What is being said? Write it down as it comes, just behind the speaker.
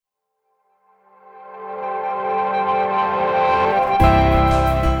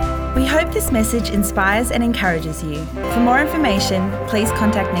this message inspires and encourages you. For more information, please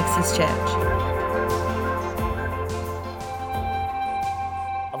contact Nexus Church.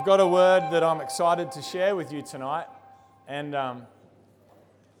 I've got a word that I'm excited to share with you tonight, and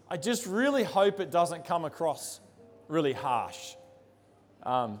I just really hope it doesn't come across really harsh.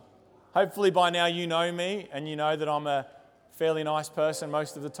 Hopefully by now you know me and you know that I'm a fairly nice person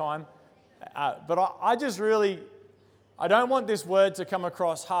most of the time, but I don't want this word to come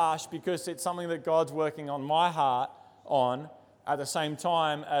across harsh because it's something that God's working on my heart on at the same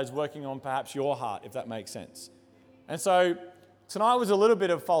time as working on perhaps your heart, if that makes sense. And so tonight was a little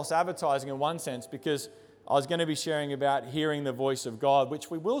bit of false advertising in one sense because I was going to be sharing about hearing the voice of God, which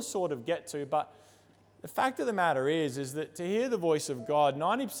we will sort of get to, but the fact of the matter is that to hear the voice of God,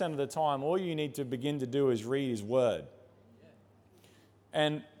 90% of the time, all you need to begin to do is read His Word.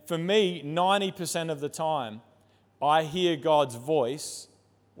 And for me, 90% of the time, I hear God's voice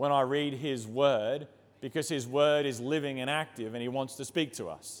when I read His Word because His Word is living and active and He wants to speak to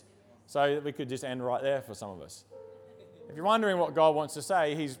us. So we could just end right there for some of us. If you're wondering what God wants to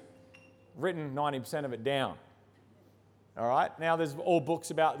say, He's written 90% of it down. All right? Now, there's all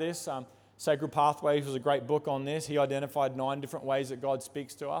books about this. Sacred Pathways was a great book on this. He identified 9 different ways that God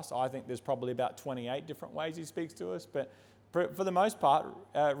speaks to us. I think there's probably about 28 different ways He speaks to us. But for the most part,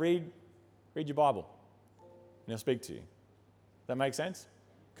 read your Bible. And He'll speak to you. Does that make sense?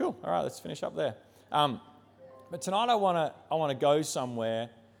 Cool. All right, let's finish up there. But tonight I want to go somewhere.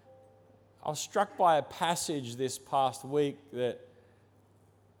 I was struck by a passage this past week that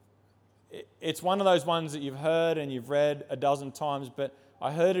it's one of those ones that you've heard and you've read a dozen times, but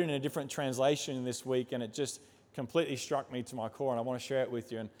I heard it in a different translation this week and it just completely struck me to my core and I want to share it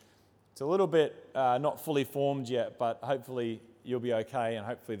with you. And it's a little bit not fully formed yet, but hopefully you'll be okay and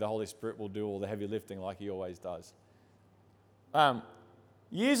hopefully the Holy Spirit will do all the heavy lifting like He always does.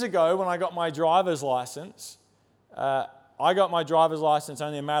 Years ago when I got my driver's license, I got my driver's license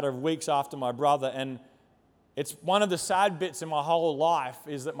only a matter of weeks after my brother, and it's one of the sad bits in my whole life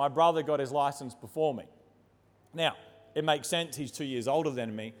is that my brother got his license before me. Now, it makes sense, he's 2 years older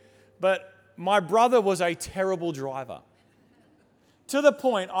than me, but my brother was a terrible driver. To the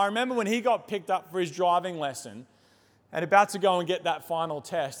point, I remember when he got picked up for his driving lesson and about to go and get that final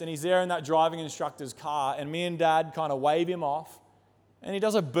test, and he's there in that driving instructor's car, and me and Dad kind of wave him off, and he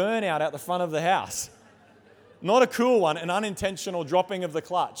does a burnout out the front of the house. Not a cool one, an unintentional dropping of the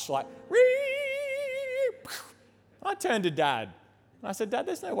clutch, like, I turned to Dad, and I said, Dad,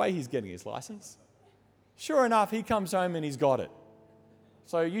 there's no way he's getting his license. Sure enough, he comes home and he's got it.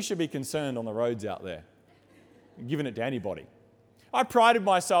 So you should be concerned on the roads out there, giving it to anybody. I prided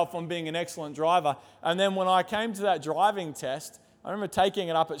myself on being an excellent driver, and then when I came to that driving test, I remember taking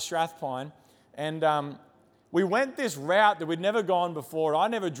it up at Strathpine, and we went this route that we'd never gone before,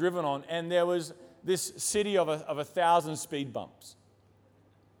 I'd never driven on, and there was this city of 1,000 speed bumps.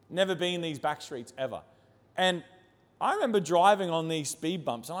 Never been these back streets ever. And I remember driving on these speed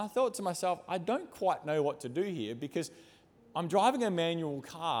bumps, and I thought to myself, I don't quite know what to do here because I'm driving a manual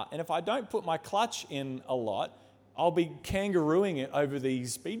car, and if I don't put my clutch in a lot, I'll be kangarooing it over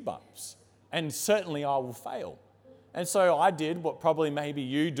these speed bumps, and certainly I will fail. And so I did what probably maybe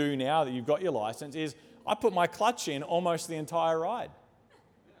you do now that you've got your license, is I put my clutch in almost the entire ride.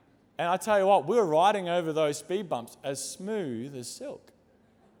 And I tell you what, we were riding over those speed bumps as smooth as silk.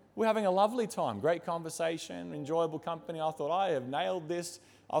 We're having a lovely time, great conversation, enjoyable company. I thought, I have nailed this.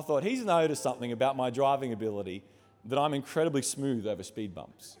 I thought, he's noticed something about my driving ability that I'm incredibly smooth over speed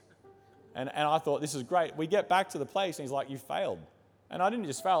bumps. And I thought, this is great. We get back to the place and he's like, you failed. And I didn't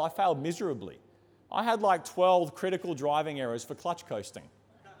just fail, I failed miserably. I had like 12 critical driving errors for clutch coasting.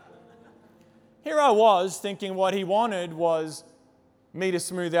 Here I was thinking what he wanted was me to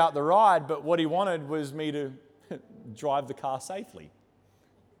smooth out the ride, but what he wanted was me to drive the car safely.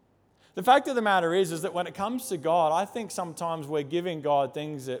 The fact of the matter is that when it comes to God, I think sometimes we're giving God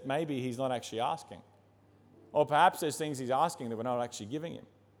things that maybe He's not actually asking. Or perhaps there's things He's asking that we're not actually giving Him.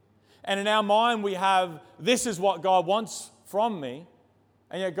 And in our mind we have, this is what God wants from me,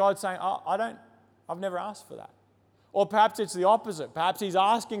 and yet God's saying, I've never asked for that. Or perhaps it's the opposite. Perhaps He's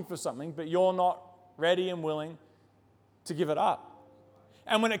asking for something, but you're not ready and willing to give it up.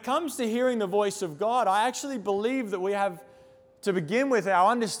 And when it comes to hearing the voice of God, I actually believe that we have to begin with our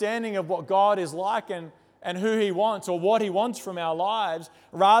understanding of what God is like and who He wants or what He wants from our lives,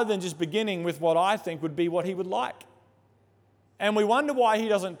 rather than just beginning with what I think would be what He would like. And we wonder why he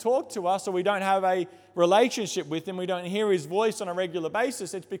doesn't talk to us, or we don't have a relationship with him, we don't hear his voice on a regular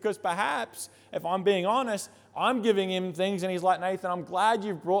basis. It's because perhaps, if I'm being honest, I'm giving him things and he's like, Nathan, I'm glad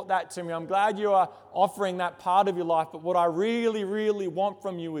you've brought that to me. I'm glad you are offering that part of your life. But what I really, really want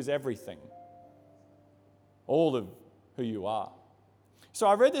from you is everything. All of who you are. So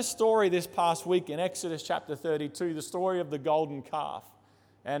I read this story this past week in Exodus chapter 32, the story of the golden calf.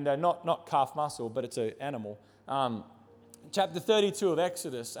 And not calf muscle, but it's an animal. Chapter 32 of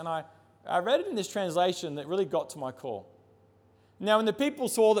Exodus. And I read it in this translation that really got to my core. Now, when the people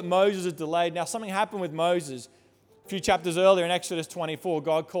saw that Moses had delayed, now something happened with Moses. A few chapters earlier in Exodus 24,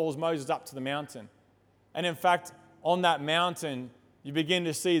 God calls Moses up to the mountain. And in fact, on that mountain, you begin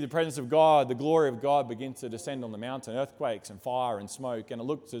to see the presence of God, the glory of God begin to descend on the mountain, earthquakes and fire and smoke. And it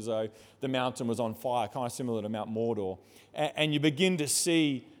looked as though the mountain was on fire, kind of similar to Mount Mordor. And you begin to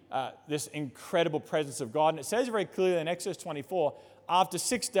see this incredible presence of God. And it says very clearly in Exodus 24, after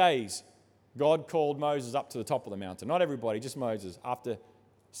 6 days, God called Moses up to the top of the mountain. Not everybody, just Moses. After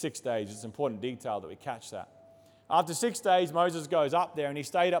 6 days, it's an important detail that we catch that. After 6 days, Moses goes up there and he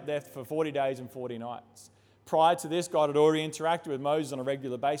stayed up there for 40 days and 40 nights. Prior to this, God had already interacted with Moses on a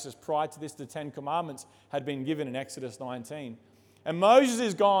regular basis. Prior to this, the 10 Commandments had been given in Exodus 19. And Moses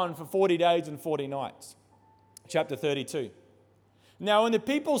is gone for 40 days and 40 nights. Chapter 32. Now, when the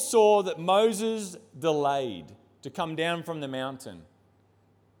people saw that Moses delayed to come down from the mountain,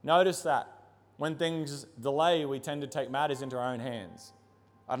 notice that when things delay, we tend to take matters into our own hands.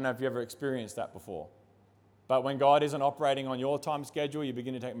 I don't know if you ever experienced that before. But when God isn't operating on your time schedule, you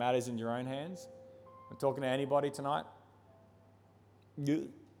begin to take matters in your own hands. I'm talking to anybody tonight?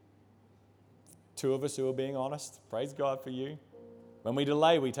 Two of us who are being honest. Praise God for you. When we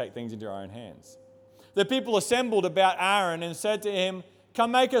delay, we take things into our own hands. The people assembled about Aaron and said to him,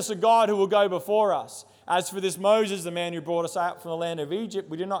 "Come make us a god who will go before us. As for this Moses, the man who brought us out from the land of Egypt,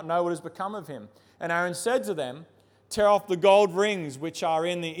 we do not know what has become of him." And Aaron said to them, "Tear off the gold rings which are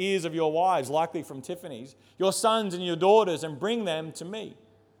in the ears of your wives, likely from Tiffany's, your sons and your daughters, and bring them to me."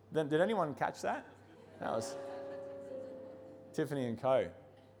 Then, did anyone catch that? That was Tiffany and Co.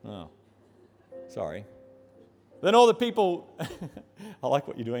 Oh, sorry. Then all the people, I like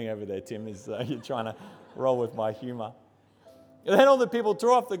what you're doing over there, Tim, is you're trying to roll with my humor. Then all the people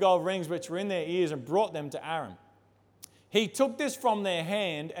tore off the gold rings which were in their ears and brought them to Aaron. He took this from their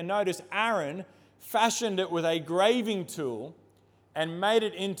hand, and notice Aaron fashioned it with a graving tool and made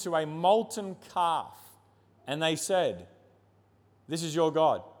it into a molten calf. And they said, "This is your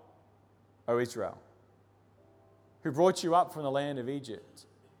God, O Israel, who brought you up from the land of Egypt."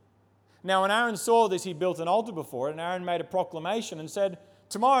 Now when Aaron saw this, he built an altar before it, and Aaron made a proclamation and said,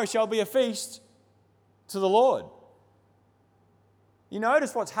 "Tomorrow shall be a feast to the Lord." You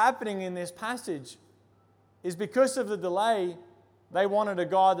notice what's happening in this passage is because of the delay, they wanted a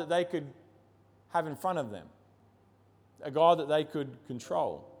God that they could have in front of them, a God that they could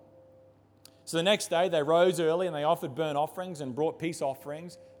control. So the next day they rose early and they offered burnt offerings and brought peace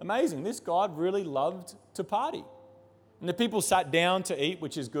offerings. Amazing, this God really loved to party. And the people sat down to eat,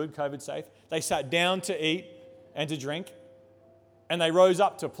 which is good, COVID safe. They sat down to eat and to drink, and they rose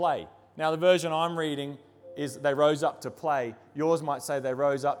up to play. Now the version I'm reading is they rose up to play. Yours might say they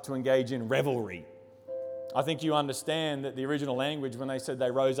rose up to engage in revelry. I think you understand that the original language, when they said they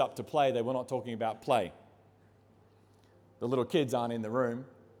rose up to play, they were not talking about play. The little kids aren't in the room,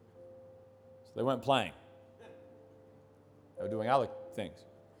 so they weren't playing. They were doing other things.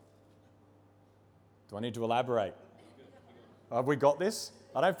 Do I need to elaborate? Have we got this?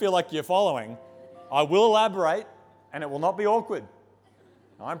 I don't feel like you're following. I will elaborate, and it will not be awkward.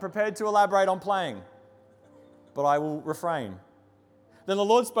 I'm prepared to elaborate on playing, but I will refrain. Then the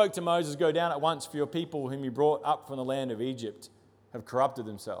Lord spoke to Moses, "Go down at once, for your people whom you brought up from the land of Egypt have corrupted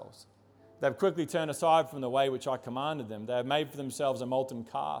themselves. They have quickly turned aside from the way which I commanded them. They have made for themselves a molten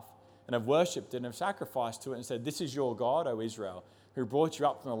calf and have worshipped it and have sacrificed to it and said, 'This is your God, O Israel, who brought you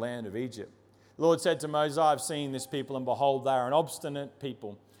up from the land of Egypt.' The Lord said to Moses, 'I have seen this people, and behold, they are an obstinate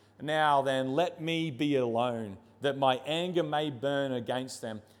people. Now then, let me be alone, that my anger may burn against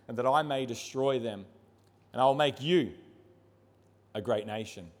them, and that I may destroy them. And I will make you a great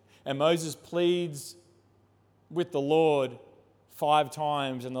nation.'" And Moses pleads with the Lord 5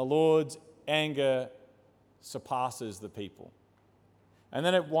 times, and the Lord's anger surpasses the people. And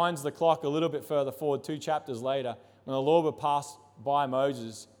then it winds the clock a little bit further forward, 2 chapters later, when the Lord would pass by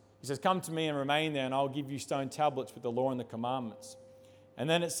Moses. He says, "Come to me and remain there, and I'll give you stone tablets with the law and the commandments." And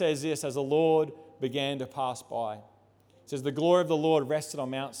then it says this, as the Lord began to pass by. It says, "The glory of the Lord rested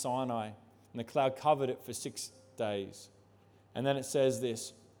on Mount Sinai, and the cloud covered it for 6 days." And then it says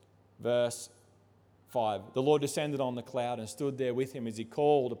this, verse 5. The Lord descended on the cloud and stood there with him as he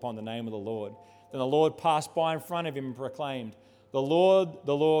called upon the name of the Lord. Then the Lord passed by in front of him and proclaimed, the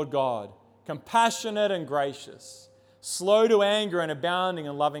Lord God, compassionate and gracious, slow to anger and abounding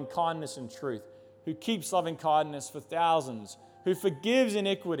in loving kindness and truth, who keeps loving kindness for thousands, who forgives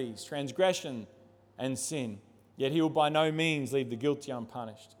iniquities, transgression, and sin. Yet he will by no means leave the guilty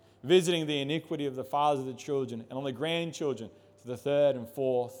unpunished, visiting the iniquity of the fathers of the children and on the grandchildren to the third and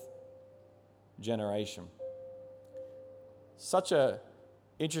fourth generation. Such a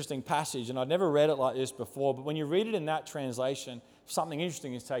interesting passage, and I'd never read it like this before, but when you read it in that translation, something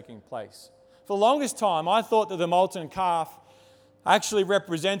interesting is taking place. For the longest time, I thought that the molten calf actually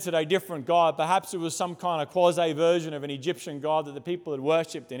represented a different god. Perhaps it was some kind of quasi version of an Egyptian god that the people had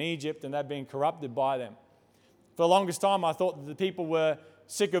worshipped in Egypt and they'd been corrupted by them. For the longest time, I thought that the people were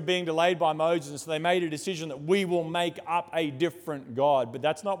sick of being delayed by Moses, and so they made a decision that we will make up a different god. But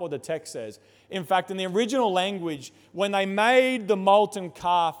that's not what the text says. In fact, in the original language, when they made the molten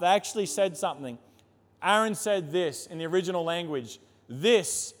calf, they actually said something. Aaron said this in the original language,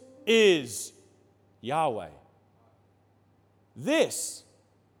 "This is Yahweh." This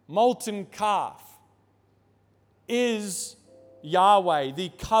molten calf is Yahweh, the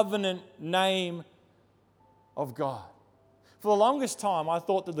covenant name of God. For the longest time, I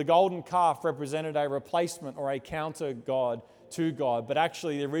thought that the golden calf represented a replacement or a counter god to God. But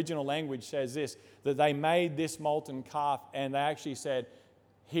actually, the original language says this, that they made this molten calf and they actually said,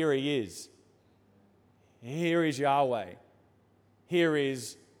 here he is. Here is Yahweh. Here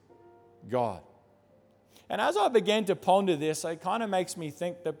is God. And as I began to ponder this, it kind of makes me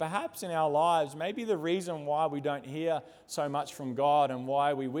think that perhaps in our lives, maybe the reason why we don't hear so much from God and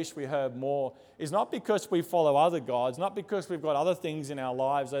why we wish we heard more is not because we follow other gods, not because we've got other things in our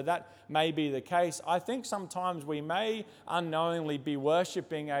lives, though that may be the case. I think sometimes we may unknowingly be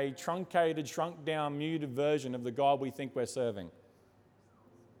worshipping a truncated, shrunk down, muted version of the God we think we're serving.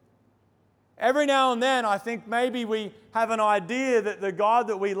 Every now and then, I think maybe we have an idea that the God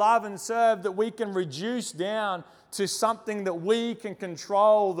that we love and serve, that we can reduce down to something that we can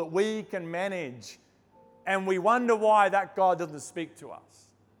control, that we can manage. And we wonder why that God doesn't speak to us.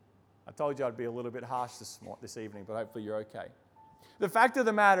 I told you I'd be a little bit harsh this evening, but hopefully you're okay. The fact of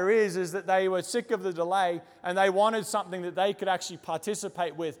the matter is that they were sick of the delay and they wanted something that they could actually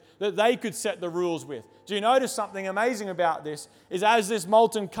participate with, that they could set the rules with. Do you notice something amazing about this? Is as this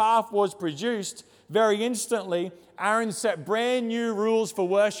molten calf was produced, very instantly, Aaron set brand new rules for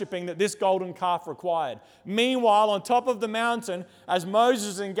worshiping that this golden calf required. Meanwhile, on top of the mountain, as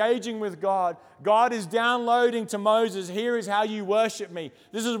Moses is engaging with God, God is downloading to Moses, here is how you worship me.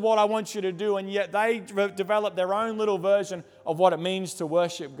 This is what I want you to do. And yet they develop their own little version of what it means to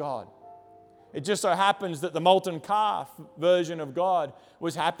worship God. It just so happens that the molten calf version of God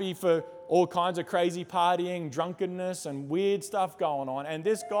was happy for all kinds of crazy partying, drunkenness, and weird stuff going on. And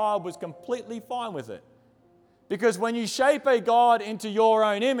this God was completely fine with it. Because when you shape a God into your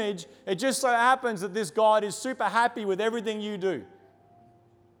own image, it just so happens that this God is super happy with everything you do.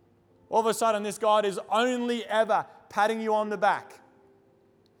 All of a sudden, this God is only ever patting you on the back.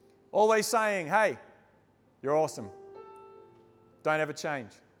 Always saying, hey, you're awesome. Don't ever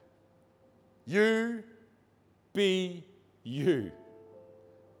change. You be you.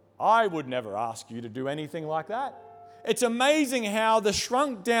 I would never ask you to do anything like that. It's amazing how the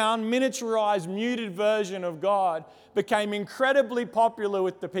shrunk down, miniaturized, muted version of God became incredibly popular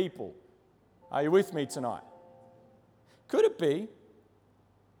with the people. Are you with me tonight? Could it be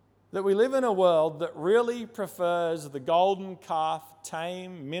that we live in a world that really prefers the golden calf,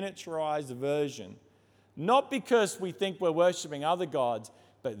 tame, miniaturized version, not because we think we're worshiping other gods,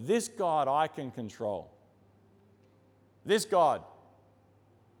 but this God I can control. This God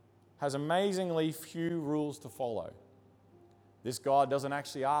has amazingly few rules to follow. This God doesn't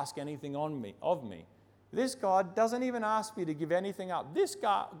actually ask anything of me. This God doesn't even ask me to give anything up. This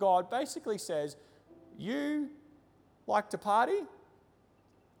God basically says, you like to party?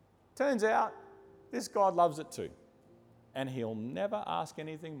 Turns out, this God loves it too. And he'll never ask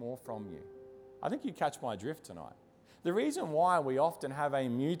anything more from you. I think you catch my drift tonight. The reason why we often have a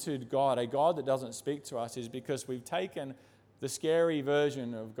muted God, a God that doesn't speak to us, is because we've taken the scary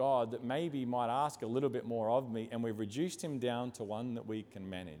version of God that maybe might ask a little bit more of me, and we've reduced him down to one that we can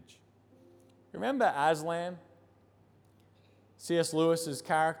manage. Remember Aslan? C.S. Lewis's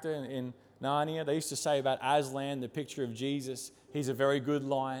character in Narnia? They used to say about Aslan, the picture of Jesus, he's a very good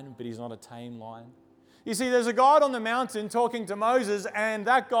lion, but he's not a tame lion. You see, there's a God on the mountain talking to Moses, and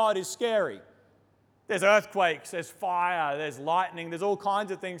that God is scary. There's earthquakes, there's fire, there's lightning, there's all kinds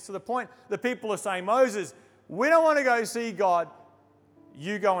of things, to the point that people are saying, Moses, we don't want to go see God.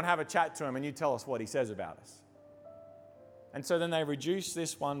 you go and have a chat to him and you tell us what he says about us. And so then they reduce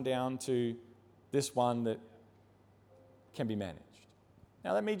this one down to this one that can be managed.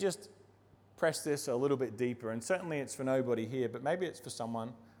 Now let me just press this a little bit deeper, and certainly it's for nobody here, but maybe it's for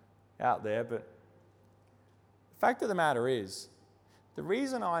someone out there. But the fact of the matter is, the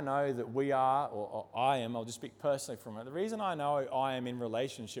reason I know that we are, or I am, I'll just speak personally from it, the reason I know I am in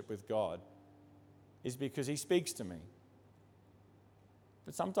relationship with God is because he speaks to me.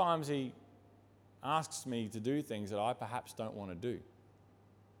 But sometimes he asks me to do things that I perhaps don't want to do.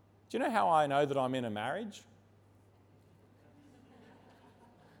 Do you know how I know that I'm in a marriage?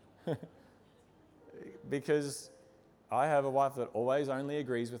 Because I have a wife that always only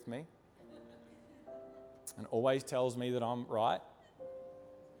agrees with me and always tells me that I'm right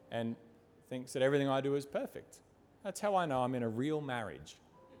and thinks that everything I do is perfect. That's how I know I'm in a real marriage.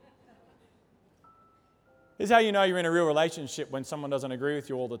 Here's how you know you're in a real relationship: when someone doesn't agree with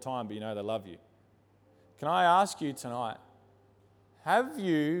you all the time, but you know they love you. Can I ask you tonight, have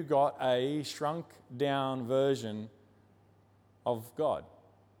you got a shrunk down version of God?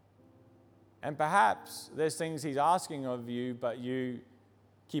 And perhaps there's things he's asking of you, but you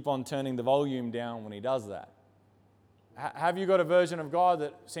keep on turning the volume down when he does that. Have you got a version of God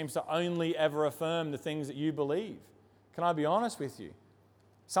that seems to only ever affirm the things that you believe? Can I be honest with you?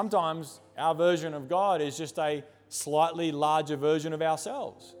 Sometimes our version of God is just a slightly larger version of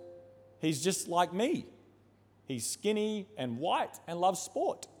ourselves. He's just like me. He's skinny and white and loves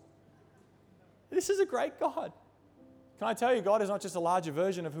sport. This is a great God. Can I tell you, God is not just a larger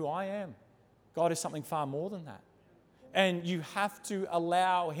version of who I am. God is something far more than that. And you have to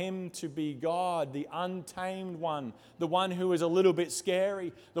allow him to be God, the untamed one, the one who is a little bit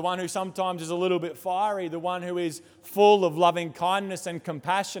scary, the one who sometimes is a little bit fiery, the one who is full of loving kindness and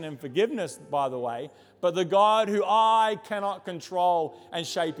compassion and forgiveness, by the way, but the God who I cannot control and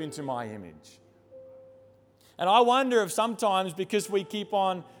shape into my image. And I wonder if sometimes, because we keep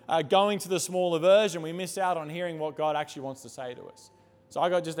on going to the smaller version, we miss out on hearing what God actually wants to say to us. So I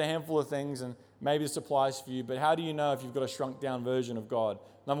got just a handful of things, and maybe this applies for you, but how do you know if you've got a shrunk down version of God?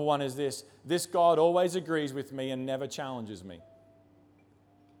 Number one is this: this God always agrees with me and never challenges me.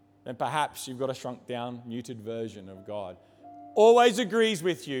 Then perhaps you've got a shrunk down, muted version of God. Always agrees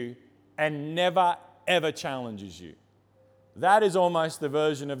with you and never, ever challenges you. That is almost the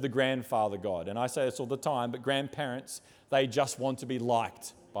version of the grandfather God. And I say this all the time, but grandparents, they just want to be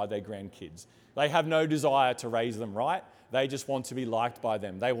liked by their grandkids. They have no desire to raise them right. They just want to be liked by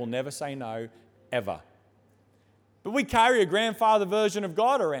them. They will never say no, ever. But we carry a grandfather version of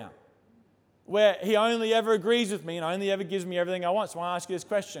God around where he only ever agrees with me and only ever gives me everything I want. So I want to ask you this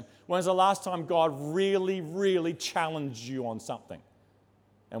question: when's the last time God really, really challenged you on something?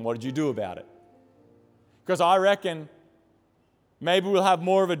 And what did you do about it? Because I reckon maybe we'll have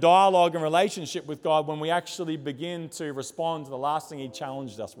more of a dialogue and relationship with God when we actually begin to respond to the last thing he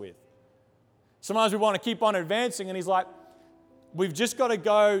challenged us with. Sometimes we want to keep on advancing, and he's like, we've just got to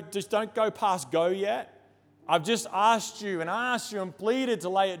go, just don't go past go yet. I've just asked you and pleaded to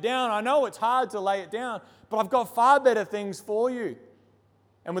lay it down. I know it's hard to lay it down, but I've got far better things for you.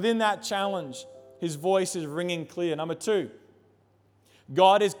 And within that challenge, his voice is ringing clear. Number two,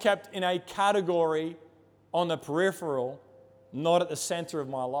 God is kept in a category on the peripheral, not at the center of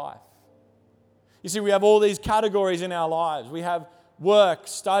my life. You see, we have all these categories in our lives. We have work,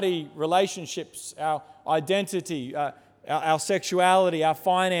 study, relationships, our identity, our sexuality, our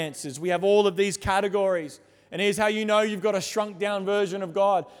finances. We have all of these categories. And here's how you know you've got a shrunk down version of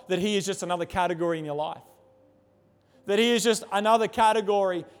God: that he is just another category in your life. That he is just another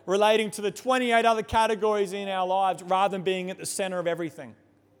category relating to the 28 other categories in our lives, rather than being at the center of everything.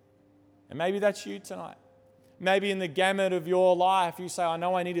 And maybe that's you tonight. Maybe in the gamut of your life, you say, I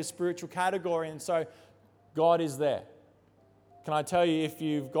know I need a spiritual category, and so God is there. Can I tell you, if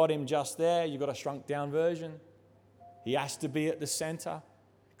you've got him just there, you've got a shrunk down version. He has to be at the center,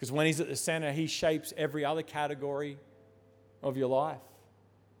 because when he's at the center, he shapes every other category of your life.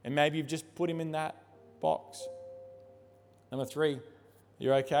 And maybe you've just put him in that box. Number three,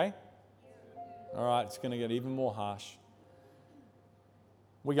 you okay? All right, it's going to get even more harsh.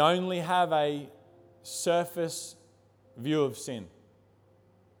 We only have a surface view of sin,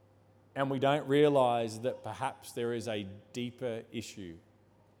 and we don't realize that perhaps there is a deeper issue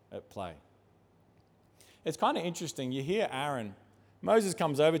at play. It's kind of interesting. You hear Aaron. Moses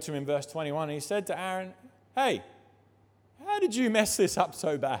comes over to him in verse 21, and he said to Aaron, hey, how did you mess this up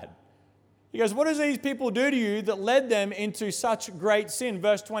so bad? He goes, what does these people do to you that led them into such great sin?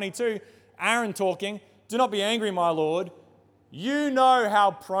 Verse 22, Aaron talking, do not be angry, my Lord. You know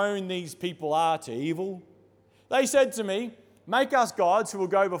how prone these people are to evil. They said to me, Make us gods who will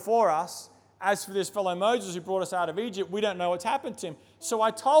go before us. As for this fellow Moses who brought us out of Egypt, we don't know what's happened to him. So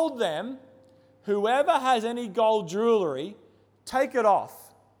I told them, whoever has any gold jewelry, take it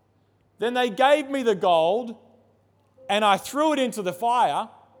off. Then they gave me the gold, and I threw it into the fire,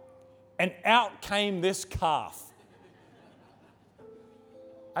 and out came this calf.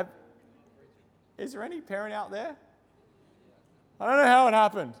 Is there any parent out there? I don't know how it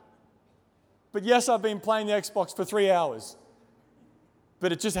happened. But yes, I've been playing the Xbox for 3 hours.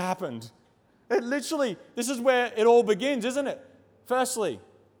 But it just happened. It literally, this is where it all begins, isn't it? Firstly,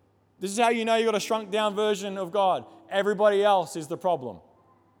 this is how you know you've got a shrunk down version of God. Everybody else is the problem.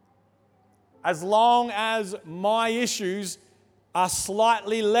 As long as my issues are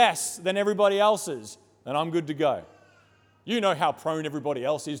slightly less than everybody else's, then I'm good to go. You know how prone everybody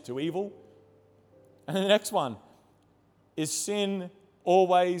else is to evil. And the next one is sin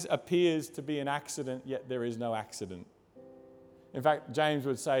always appears to be an accident, yet there is no accident. In fact, James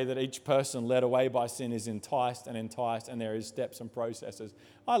would say that each person led away by sin is enticed, and there is steps and processes.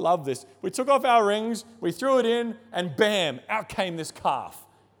 I love this. We took off our rings, we threw it in, and bam, out came this calf.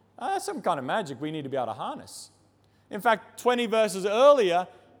 That's some kind of magic we need to be able to harness. In fact, 20 verses earlier,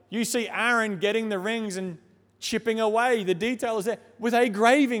 you see Aaron getting the rings and chipping away. The detail is there with a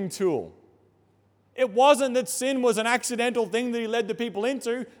graving tool. It wasn't that sin was an accidental thing that he led the people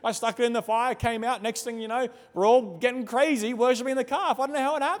into. I stuck it in the fire, came out. Next thing you know, we're all getting crazy, worshiping the calf. I don't know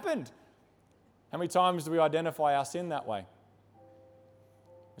how it happened. How many times do we identify our sin that way?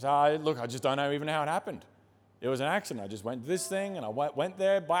 So, look, I just don't know even how it happened. It was an accident. I just went to this thing and I went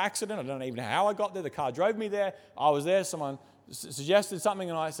there by accident. I don't know even how I got there. The car drove me there. I was there. Someone suggested something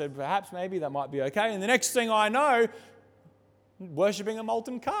and I said, perhaps, maybe that might be okay. And the next thing I know, worshiping a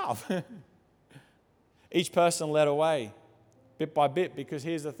molten calf. Each person led away bit by bit, because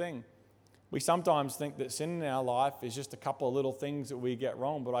here's the thing. We sometimes think that sin in our life is just a couple of little things that we get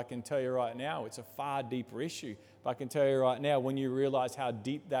wrong, but I can tell you right now, it's a far deeper issue. But I can tell you right now, when you realize how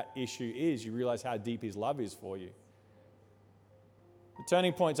deep that issue is, you realize how deep His love is for you. The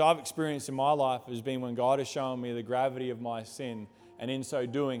turning points I've experienced in my life has been when God has shown me the gravity of my sin, and in so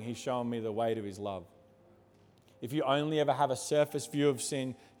doing, He's shown me the weight of His love. If you only ever have a surface view of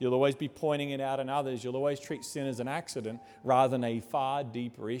sin, you'll always be pointing it out in others. You'll always treat sin as an accident rather than a far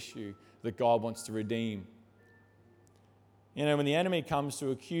deeper issue that God wants to redeem. You know, when the enemy comes to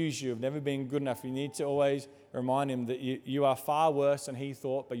accuse you of never being good enough, you need to always remind him that you are far worse than he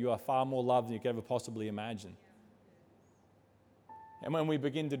thought, but you are far more loved than you could ever possibly imagine. And when we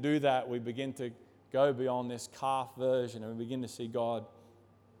begin to do that, we begin to go beyond this calf version and we begin to see God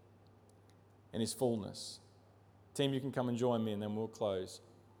in His fullness. Team, you can come and join me and then we'll close.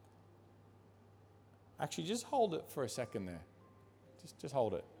 Actually, just hold it for a second there. Just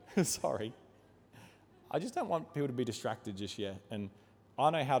hold it. Sorry. I just don't want people to be distracted just yet. And I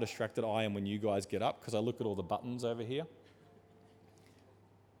know how distracted I am when you guys get up because I look at all the buttons over here.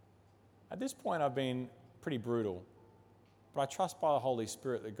 At this point, I've been pretty brutal. But I trust by the Holy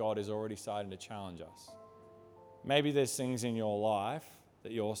Spirit that God is already starting to challenge us. Maybe there's things in your life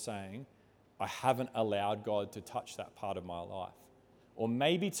that you're saying, I haven't allowed God to touch that part of my life. Or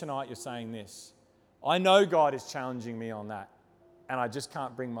maybe tonight you're saying this, I know God is challenging me on that, and I just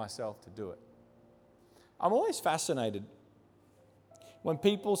can't bring myself to do it. I'm always fascinated when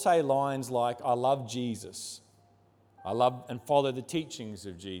people say lines like, I love Jesus, I love and follow the teachings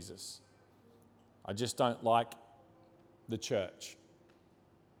of Jesus, I just don't like the church,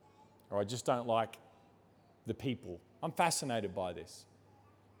 or I just don't like the people. I'm fascinated by this.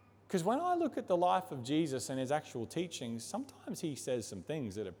 Because when I look at the life of Jesus and His actual teachings, sometimes He says some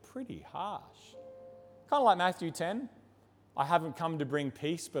things that are pretty harsh. Kind of like Matthew 10, I haven't come to bring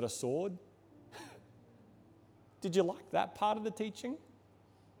peace but a sword. Did you like that part of the teaching?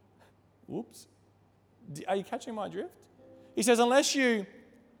 Whoops. Are you catching my drift? He says, unless you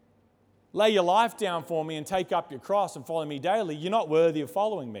lay your life down for me and take up your cross and follow me daily, you're not worthy of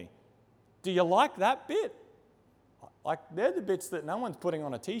following me. Do you like that bit? Like, they're the bits that no one's putting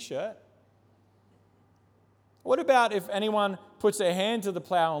on a t-shirt. What about if anyone puts their hand to the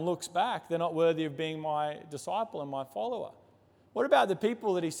plow and looks back, they're not worthy of being my disciple and my follower? What about the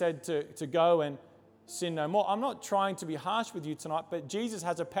people that He said to go and sin no more? I'm not trying to be harsh with you tonight, but Jesus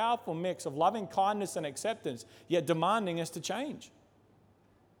has a powerful mix of loving kindness and acceptance, yet demanding us to change.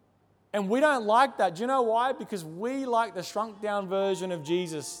 And we don't like that. Do you know why? Because we like the shrunk down version of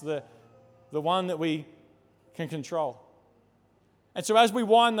Jesus, the one that we can control. And so as we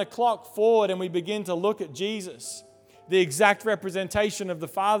wind the clock forward and we begin to look at Jesus, the exact representation of the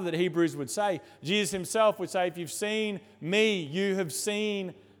Father that Hebrews would say, Jesus Himself would say, if you've seen me, you have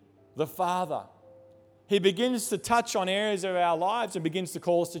seen the Father. He begins to touch on areas of our lives and begins to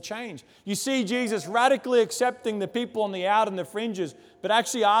call us to change. You see Jesus radically accepting the people on the out and the fringes, but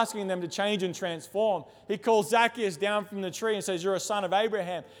actually asking them to change and transform. He calls Zacchaeus down from the tree and says, "You're a son of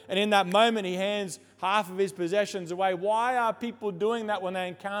Abraham." And in that moment, he hands half of his possessions away. Why are people doing that when they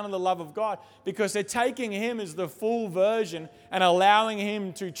encounter the love of God? Because they're taking him as the full version and allowing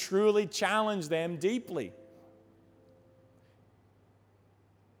him to truly challenge them deeply.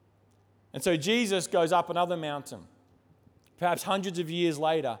 And so Jesus goes up another mountain, perhaps hundreds of years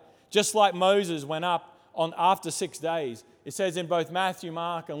later, just like Moses went up after 6 days. It says in both Matthew,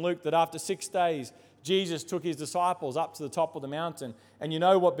 Mark, and Luke that after 6 days, Jesus took his disciples up to the top of the mountain. And you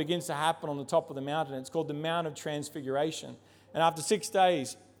know what begins to happen on the top of the mountain? It's called the Mount of Transfiguration. And after 6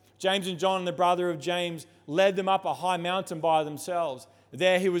 days, James and John, the brother of James, led them up a high mountain by themselves.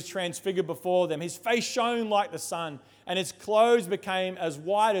 There he was transfigured before them. His face shone like the sun, and his clothes became as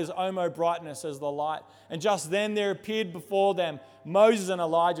white as almost brightness as the light. And just then there appeared before them Moses and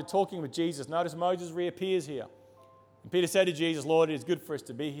Elijah talking with Jesus. Notice Moses reappears here. And Peter said to Jesus, "Lord, it is good for us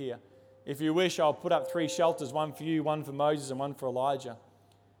to be here. If you wish, I'll put up 3 shelters, one for you, one for Moses, and one for Elijah."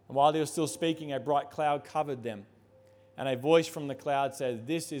 And while he was still speaking, a bright cloud covered them. And a voice from the cloud said,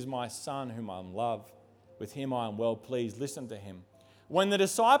 "This is my son whom I love. With him I am well pleased. Listen to him." When the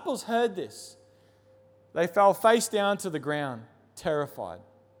disciples heard this, they fell face down to the ground, terrified.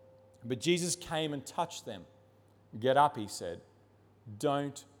 But Jesus came and touched them. "Get up," he said.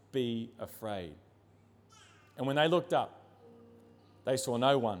 "Don't be afraid." And when they looked up, they saw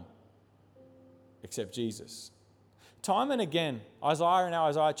no one except Jesus. Time and again,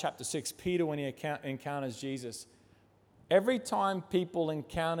 Isaiah chapter 6, Peter, when he encounters Jesus, every time people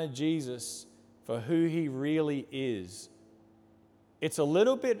encounter Jesus for who he really is, it's a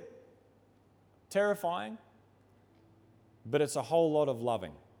little bit terrifying, but it's a whole lot of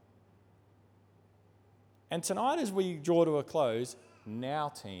loving. And tonight, as we draw to a close, now,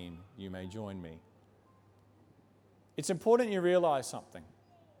 team, you may join me. It's important you realize something.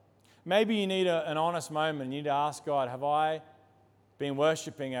 Maybe you need an honest moment. You need to ask God, have I been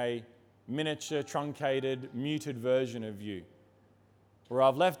worshipping a miniature, truncated, muted version of you? Where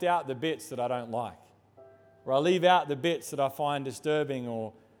I've left out the bits that I don't like? Where I leave out the bits that I find disturbing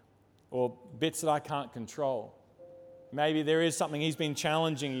or bits that I can't control? Maybe there is something he's been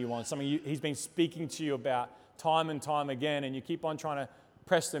challenging you on, something he's been speaking to you about time and time again, and you keep on trying to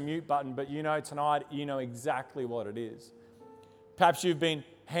press the mute button, but you know tonight, you know exactly what it is. Perhaps you've been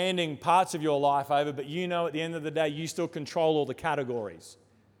handing parts of your life over, but you know at the end of the day, you still control all the categories.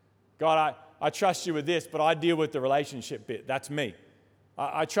 God, I trust you with this, but I deal with the relationship bit. That's me.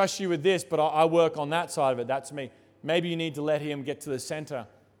 I trust you with this, but I work on that side of it. That's me. Maybe you need to let him get to the center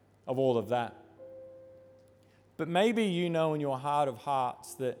of all of that. But maybe you know in your heart of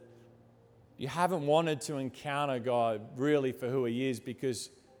hearts that you haven't wanted to encounter God really for who he is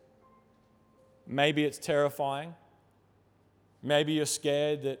because maybe it's terrifying. Maybe you're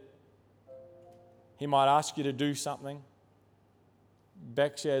scared that he might ask you to do something.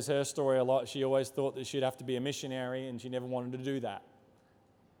 Beck shares her story a lot. She always thought that she'd have to be a missionary and she never wanted to do that.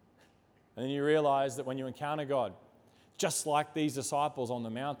 And then you realize that when you encounter God, just like these disciples on the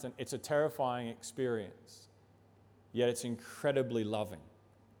mountain, it's a terrifying experience. Yet it's incredibly loving.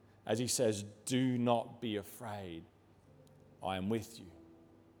 As he says, "Do not be afraid. I am with you."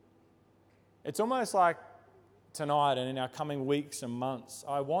 It's almost like tonight and in our coming weeks and months,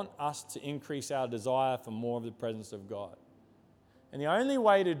 I want us to increase our desire for more of the presence of God. And the only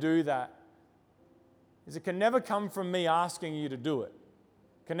way to do that is it can never come from me asking you to do it.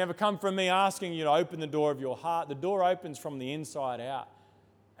 It can never come from me asking you to open the door of your heart. The door opens from the inside out.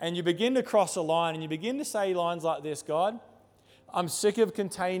 And you begin to cross a line and you begin to say lines like this: "God, I'm sick of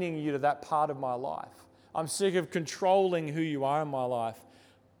containing you to that part of my life. I'm sick of controlling who you are in my life.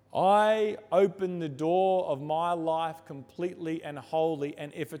 I open the door of my life completely and wholly,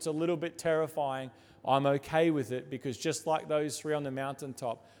 and if it's a little bit terrifying, I'm okay with it, because just like those 3 on the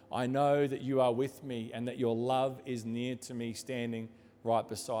mountaintop, I know that you are with me and that your love is near to me, standing right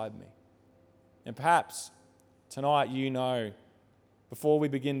beside me." And perhaps tonight you know, before we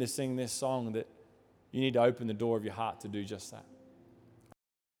begin to sing this song, that you need to open the door of your heart to do just that.